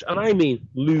French. And I mean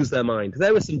lose their mind.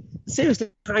 There were some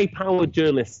seriously high-powered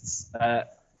journalists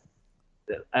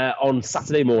on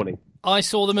Saturday morning. I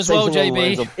saw them as well,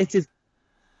 JB.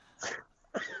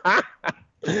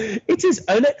 It is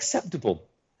unacceptable.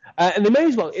 And they may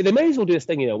as well do this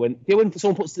thing, when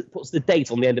someone puts the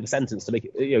date on the end of a sentence to make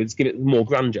it, just give it more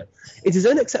grandeur. It is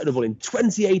unacceptable in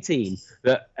 2018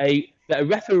 that a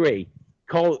referee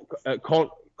can't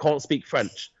speak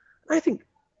French. I think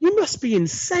you must be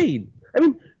insane. I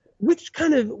mean, what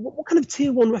kind of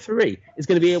tier 1 referee is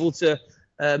going to be able to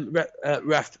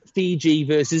ref Fiji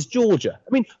versus Georgia? I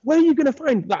mean, where are you going to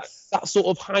find that sort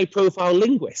of high profile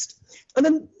linguist? And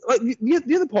then, like,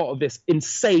 the other part of this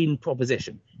insane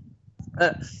proposition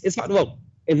is that, well,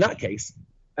 in that case,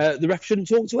 the ref shouldn't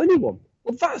talk to anyone.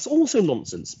 Well, that's also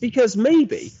nonsense, because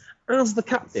maybe as the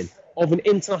captain of an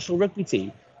international rugby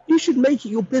team, you should make it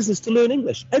your business to learn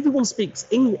English. Everyone speaks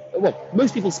English. Well,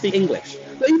 most people speak English.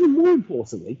 But even more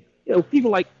importantly,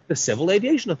 people like the Civil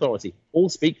Aviation Authority all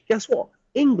speak, guess what?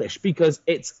 English, because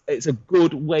it's a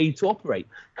good way to operate.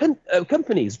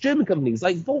 Companies, German companies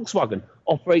like Volkswagen,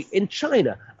 operate in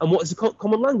China. And what is the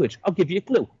common language? I'll give you a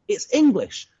clue. It's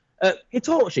English.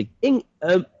 Hitachi,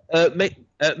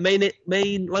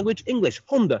 main language, English.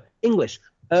 Honda, English.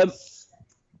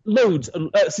 Loads,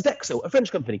 Sodexo, a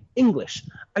French company, English.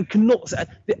 I cannot say.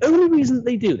 The only reason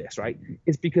they do this, right,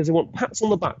 is because they want pats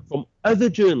on the back from other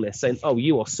journalists saying, "Oh,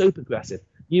 you are so progressive.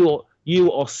 You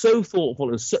are so thoughtful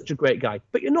and such a great guy."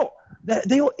 But you're not.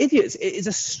 They are idiots. It is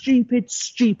a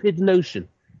stupid notion.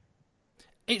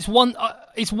 It's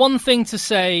one thing to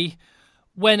say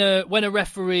when a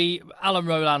referee, Alan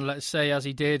Roland, let's say, as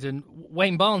he did, and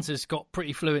Wayne Barnes has got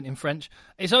pretty fluent in French.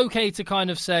 It's okay to kind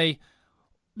of say,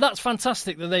 that's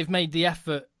fantastic that they've made the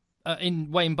effort.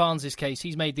 In Wayne Barnes' case,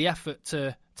 he's made the effort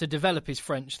to develop his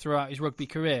French throughout his rugby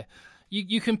career.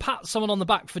 You can pat someone on the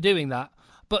back for doing that,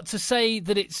 but to say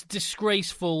that it's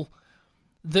disgraceful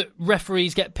that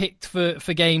referees get picked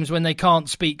for games when they can't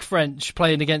speak French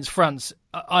playing against France,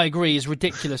 I agree, is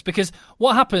ridiculous. Because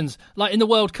what happens, like in the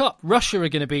World Cup, Russia are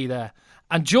going to be there,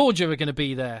 and Georgia are going to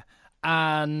be there,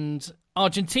 and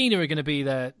Argentina are going to be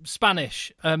there,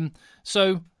 Spanish.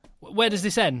 So where does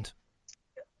this end?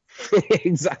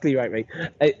 Exactly right, mate.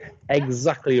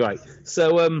 Exactly right.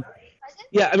 So,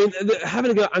 yeah, I mean,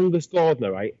 having a go at Angus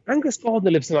Gardner, right? Angus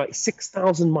Gardner lives like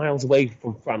 6,000 miles away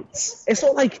from France. It's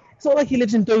not like he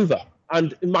lives in Dover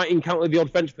and might encounter the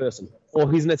odd French person,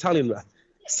 or he's an Italian ref.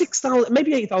 6,000,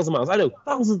 maybe 8,000 miles. I know,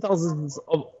 thousands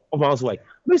of miles away.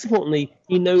 Most importantly,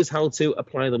 he knows how to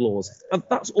apply the laws, and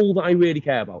that's all that I really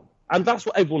care about. And that's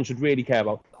what everyone should really care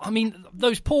about. I mean,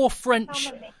 those poor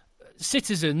French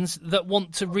citizens that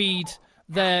want to read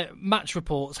their match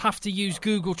reports have to use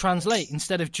Google Translate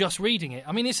instead of just reading it.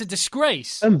 I mean, it's a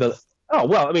disgrace. Oh,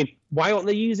 well, I mean, why aren't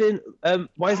they using...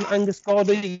 why isn't Angus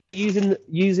Gardner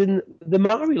using the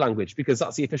Maori language? Because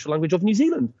that's the official language of New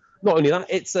Zealand. Not only that,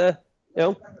 it's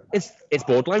it's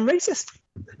borderline racist.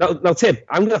 Now, Tim,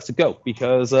 I'm going to have to go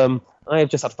because I have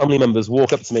just had family members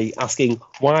walk up to me asking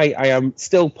why I am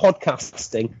still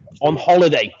podcasting on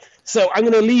holiday. So I'm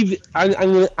going to leave. I'm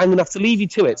going to have to leave you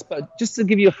to it. But just to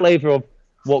give you a flavour of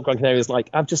what Gran Canaria is like,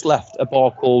 I've just left a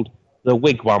bar called the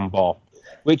Wigwam Bar,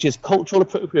 which is cultural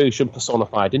appropriation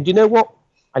personified. And do you know what?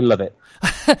 I love it.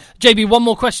 JB, one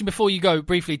more question before you go,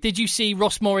 briefly. Did you see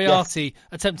Ross Moriarty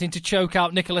attempting to choke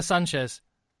out Nicolas Sanchez?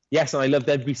 Yes, and I loved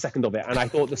every second of it. And I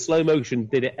thought the slow motion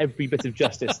did it every bit of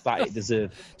justice that it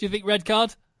deserved. Do you think red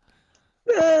card?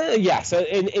 Yeah. So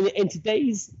in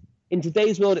today's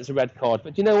world, it's a red card.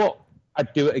 But you know what?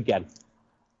 I'd do it again.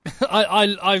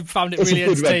 I found it really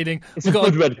entertaining. It's a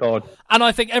good red card. And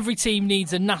I think every team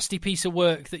needs a nasty piece of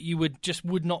work that you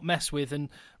would not mess with. And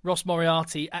Ross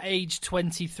Moriarty, at age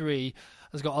 23,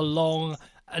 has got a long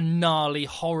and gnarly,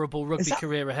 horrible rugby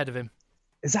career ahead of him.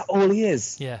 Is that all he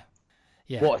is? Yeah.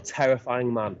 What a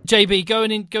terrifying man. JB, go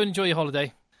and enjoy your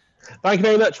holiday. Thank you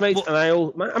very much, mate. And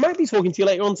I might be talking to you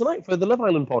later on tonight for the Love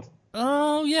Island pod.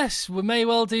 Oh, yes. We may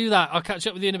well do that. I'll catch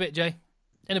up with you in a bit, Jay.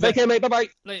 In a bit. Take care, mate. Bye-bye.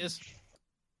 Laters.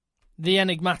 The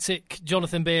enigmatic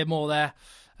Jonathan Beardmore there.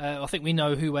 I think we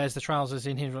know who wears the trousers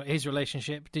in his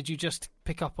relationship. Did you just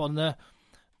pick up on the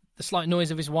slight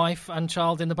noise of his wife and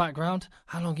child in the background?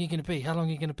 How long are you going to be? How long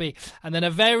are you going to be? And then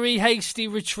a very hasty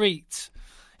retreat.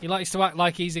 He likes to act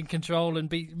like he's in control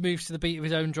and moves to the beat of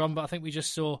his own drum, but I think we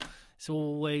just saw it's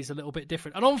always a little bit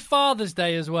different. And on Father's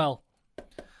Day as well.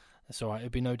 That's all right.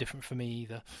 It'd be no different for me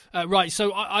either. Right,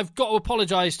 so I've got to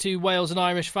apologise to Wales and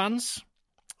Irish fans.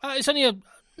 It's only a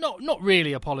not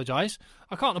really apologise.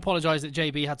 I can't apologise that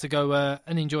JB had to go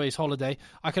and enjoy his holiday.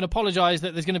 I can apologise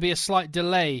that there's going to be a slight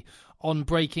delay on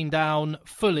breaking down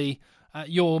fully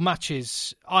your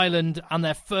matches. Ireland and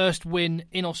their first win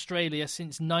in Australia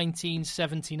since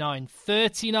 1979.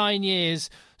 39 years.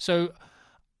 So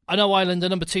I know Ireland are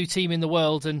number 2 team in the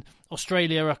world and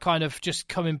Australia are kind of just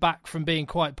coming back from being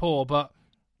quite poor, but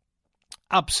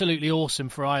absolutely awesome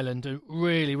for Ireland.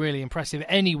 Really, really impressive.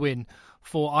 Any win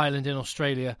for Ireland in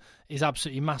Australia is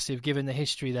absolutely massive given the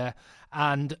history there.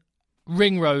 And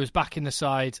Ringrose back in the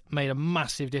side made a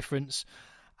massive difference.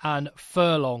 And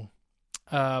Furlong,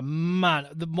 man,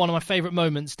 one of my favourite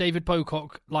moments, David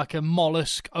Pocock like a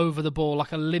mollusk over the ball,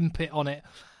 like a limpet on it.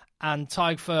 And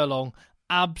Tadhg Furlong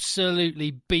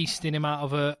absolutely beasting him out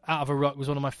of a ruck was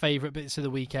one of my favourite bits of the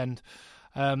weekend.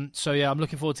 So yeah, I'm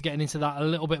looking forward to getting into that a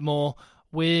little bit more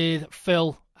with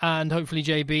Phil and hopefully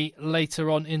JB later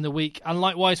on in the week. And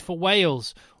likewise for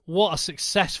Wales, what a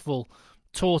successful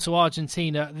tour to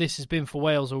Argentina this has been for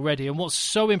Wales already. And what's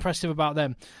so impressive about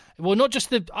them, well, not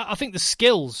just I think the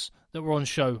skills that were on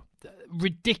show,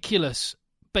 ridiculous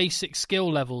basic skill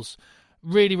levels,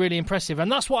 really, really impressive. And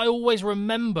that's what I always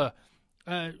remember,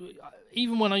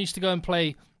 even when I used to go and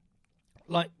play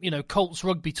Colts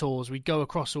rugby tours, we'd go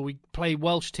across, or we'd play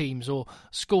Welsh teams, or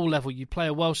school level, you'd play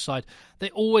a Welsh side. They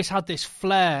always had this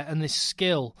flair and this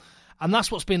skill. And that's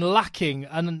what's been lacking.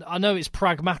 And I know it's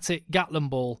pragmatic Gatland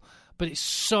ball, but it's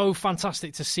so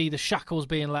fantastic to see the shackles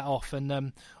being let off,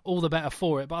 and all the better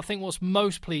for it. But I think what's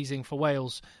most pleasing for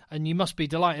Wales, and you must be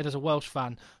delighted as a Welsh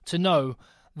fan, to know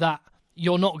that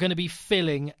you're not going to be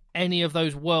filling any of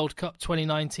those World Cup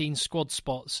 2019 squad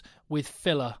spots with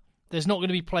filler. There's not going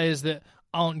to be players that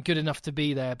aren't good enough to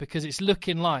be there, because it's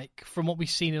looking like, from what we've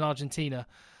seen in Argentina,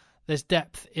 there's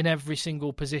depth in every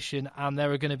single position, and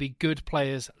there are going to be good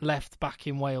players left back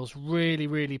in Wales. Really,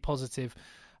 really positive.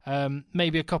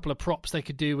 Maybe a couple of props they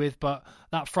could do with, but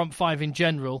that front five in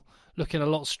general looking a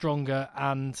lot stronger,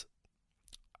 and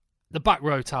the back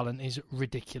row talent is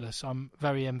ridiculous. I'm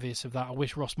very envious of that. I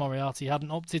wish Ross Moriarty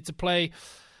hadn't opted to play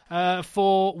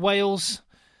for Wales.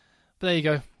 But there you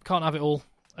go. Can't have it all.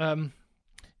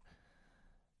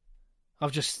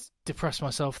 I've just depressed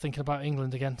myself thinking about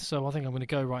England again, so I think I'm going to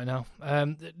go right now.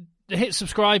 Hit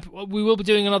subscribe. We will be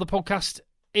doing another podcast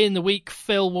in the week.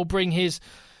 Phil will bring his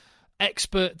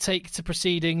expert take to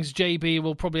proceedings. JB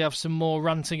will probably have some more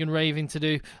ranting and raving to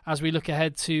do as we look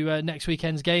ahead to next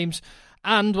weekend's games.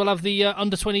 And we'll have the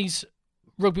Under-20s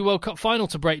Rugby World Cup final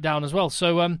to break down as well.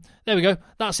 So there we go.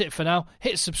 That's it for now.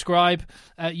 Hit subscribe.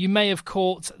 You may have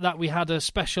caught that we had a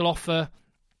special offer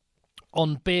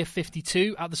on Beer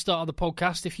 52 at the start of the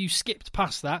podcast. If you skipped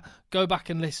past that, go back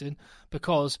and listen,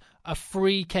 because a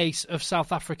free case of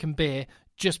South African beer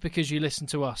just because you listen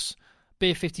to us.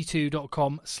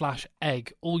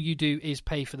 beer52.com/egg. All you do is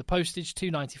pay for the postage,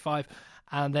 $2.95,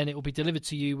 and then it will be delivered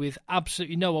to you with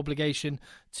absolutely no obligation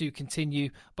to continue,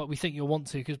 but we think you'll want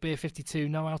to, because Beer 52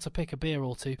 know how to pick a beer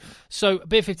or two. So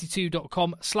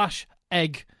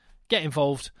beer52.com/egg. Get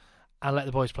involved and let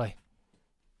the boys play.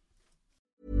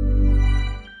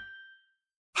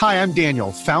 Hi, I'm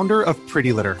Daniel, founder of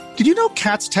Pretty Litter. Did you know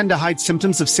cats tend to hide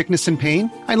symptoms of sickness and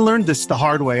pain? I learned this the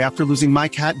hard way after losing my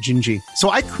cat, Gingy. So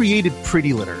I created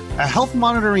Pretty Litter, a health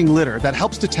monitoring litter that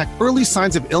helps detect early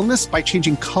signs of illness by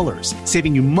changing colors,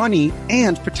 saving you money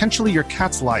and potentially your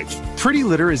cat's life. Pretty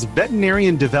Litter is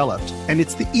veterinarian developed, and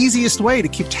it's the easiest way to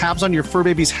keep tabs on your fur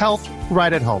baby's health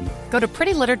right at home. Go to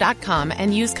prettylitter.com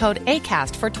and use code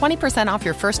ACAST for 20% off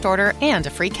your first order and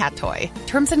a free cat toy.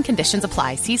 Terms and conditions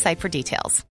apply. See site for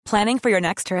details. Planning for your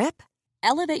next trip?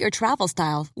 Elevate your travel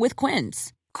style with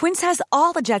Quince. Quince has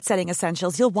all the jet-setting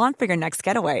essentials you'll want for your next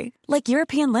getaway, like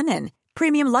European linen,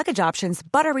 premium luggage options,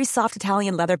 buttery soft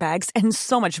Italian leather bags, and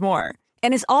so much more.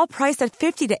 And is all priced at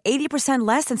 50 to 80%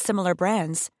 less than similar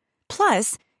brands.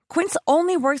 Plus, Quince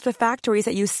only works with factories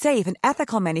that use safe and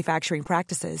ethical manufacturing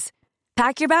practices.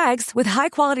 Pack your bags with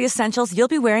high-quality essentials you'll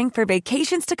be wearing for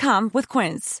vacations to come with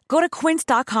Quince. Go to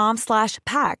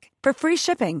quince.com/pack for free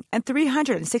shipping and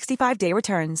 365-day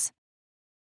returns.